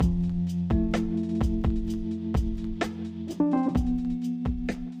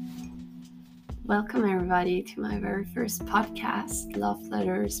Welcome everybody to my very first podcast, Love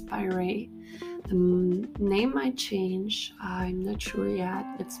Letters by Ray. The name might change, I'm not sure yet.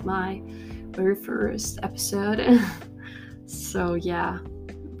 It's my very first episode. So yeah,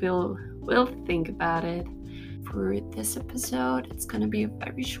 we'll think about it. For this episode, it's gonna be a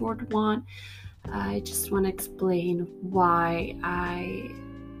very short one. I just want to explain why I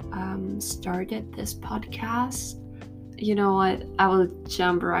started this podcast. You know what? I will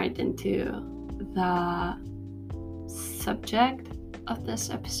jump right into the subject of this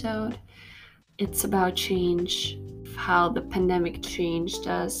episode. It's about change, how the pandemic changed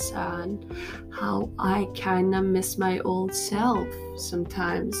us, and how I kind of miss my old self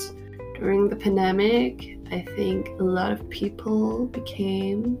sometimes. During the pandemic, I think a lot of people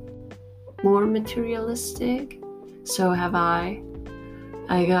became more materialistic. So have I.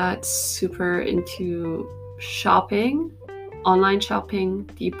 I got super into shopping, online shopping,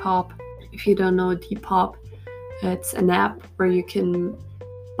 Depop. If you don't know Depop, it's an app where you can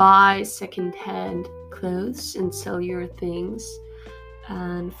buy secondhand clothes and sell your things.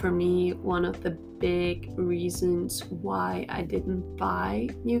 And for me, one of the big reasons why I didn't buy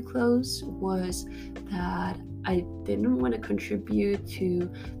new clothes was that I didn't want to contribute to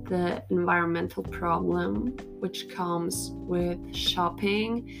the environmental problem which comes with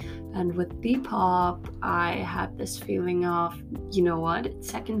shopping. And with Depop, I had this feeling of, you know what, it's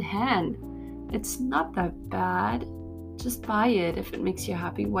secondhand. It's not that bad. Just buy it if it makes you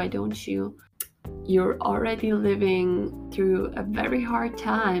happy. Why don't you? You're already living through a very hard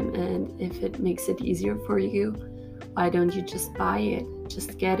time, and if it makes it easier for you, why don't you just buy it?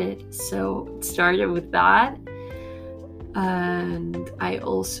 Just get it. So it started with that. And I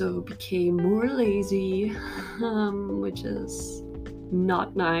also became more lazy, which is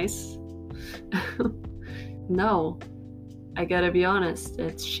not nice. No, I gotta be honest,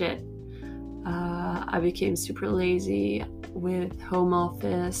 it's shit. I became super lazy with home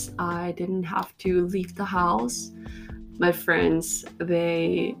office. I didn't have to leave the house. My friends,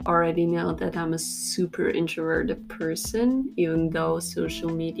 they already know that I'm a super introverted person, even though social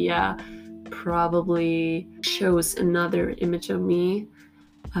media probably shows another image of me,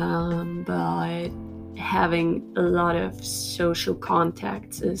 but having a lot of social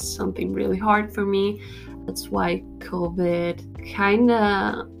contacts is something really hard for me. That's why COVID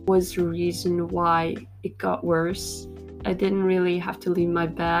kinda was the reason why it got worse. I didn't really have to leave my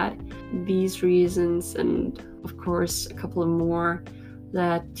bed. These reasons, and of course a couple of more,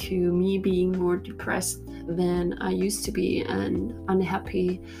 led to me being more depressed than I used to be and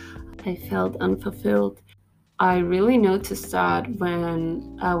unhappy. I felt unfulfilled. I really noticed that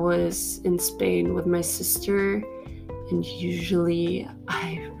when I was in Spain with my sister, and usually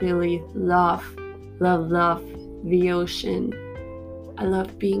I really love the ocean. I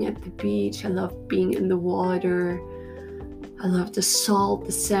love being at the beach, I love being in the water, I love the salt,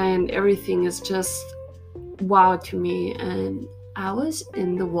 the sand, everything is just wow to me. And I was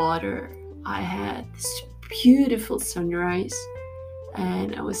in the water, I had this beautiful sunrise,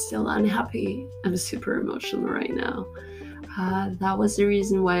 and I was still unhappy. I'm super emotional right now. That was the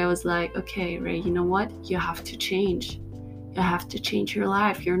reason why I was like, okay, Ray, you know what? You have to change. You have to change your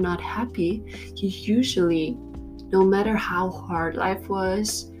life. You're not happy. You usually, no matter how hard life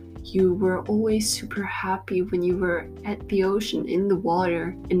was, you were always super happy when you were at the ocean, in the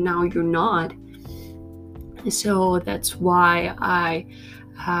water, and now you're not. So that's why I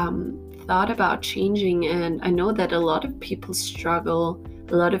thought about changing, and I know that a lot of people struggle.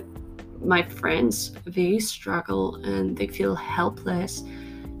 A lot of my friends, they struggle and they feel helpless,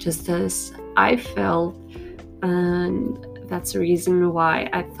 just as I felt. And that's the reason why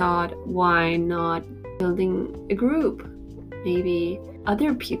I thought, why not building a group? Maybe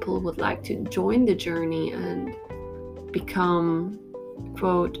other people would like to join the journey and become,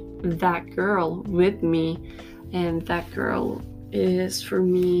 quote, that girl with me. And that girl is, for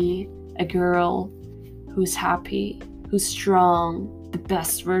me, a girl who's happy, who's strong, the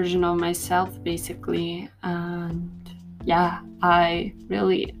best version of myself, basically. And yeah, I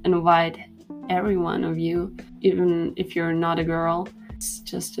really invite every one of you, even if you're not a girl, it's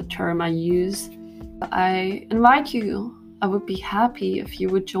just a term I use. I invite you. I would be happy if you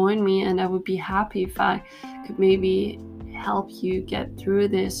would join me, and I would be happy if I could maybe help you get through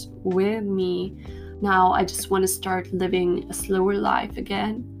this with me. Now I just want to start living a slower life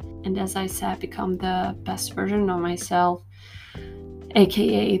again, and as I said, become the best version of myself,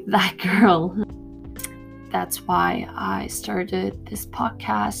 aka that girl. That's why I started this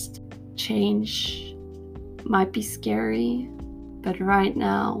podcast. Change might be scary, but right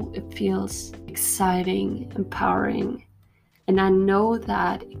now it feels exciting, empowering, And I know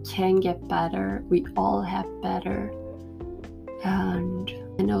that it can get better. We all have better. And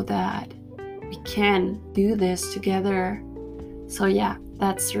I know that we can do this together. So yeah,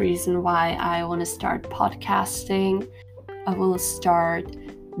 that's the reason why I want to start podcasting. I will start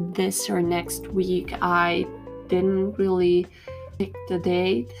this or next week. I didn't really pick the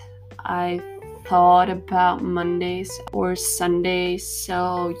date. I thought about Mondays or Sundays,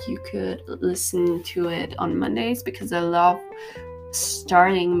 so you could listen to it on Mondays, because I love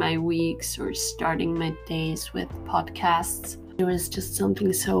starting my weeks or starting my days with podcasts. It was just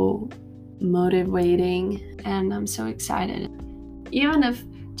something so motivating, and I'm so excited. Even if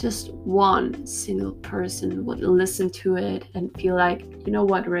just one single person would listen to it and feel like, you know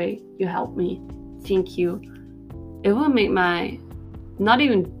what, Ray, you helped me, thank you, it would make my, not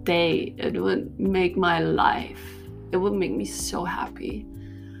even day, it would make my life. It would make me so happy.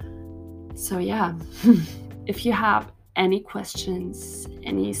 So yeah, if you have any questions,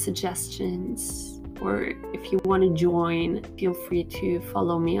 any suggestions, or if you want to join, feel free to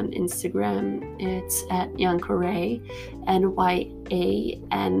follow me on Instagram. It's at Nyankorey, Nyankorey.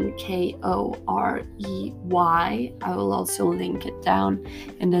 I will also link it down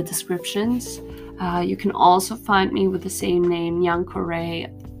in the descriptions. You can also find me with the same name, Nyankorey,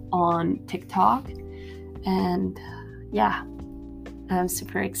 on TikTok. And yeah, I'm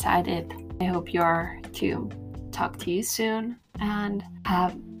super excited. I hope you are too. Talk to you soon, and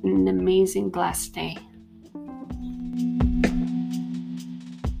have an amazing, blessed day.